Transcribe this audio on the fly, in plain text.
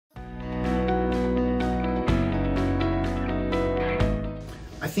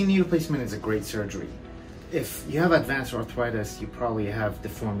think knee replacement is a great surgery. If you have advanced arthritis, you probably have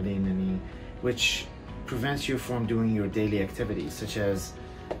deformity in the knee, which prevents you from doing your daily activities, such as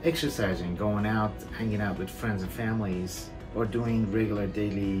exercising, going out, hanging out with friends and families, or doing regular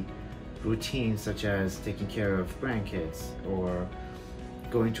daily routines such as taking care of grandkids or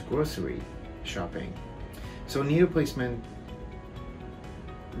going to grocery shopping. So knee replacement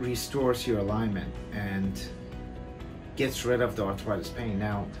restores your alignment and gets rid of the arthritis pain.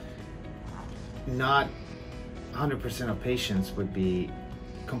 Now, not 100% of patients would be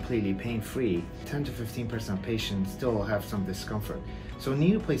completely pain-free. 10 to 15% of patients still have some discomfort. So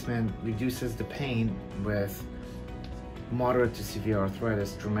knee replacement reduces the pain with moderate to severe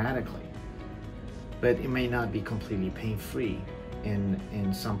arthritis dramatically, but it may not be completely pain-free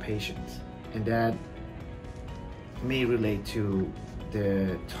in some patients, and that may relate to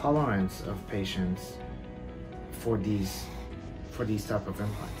the tolerance of patients for these type of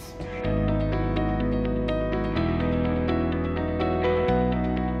implants.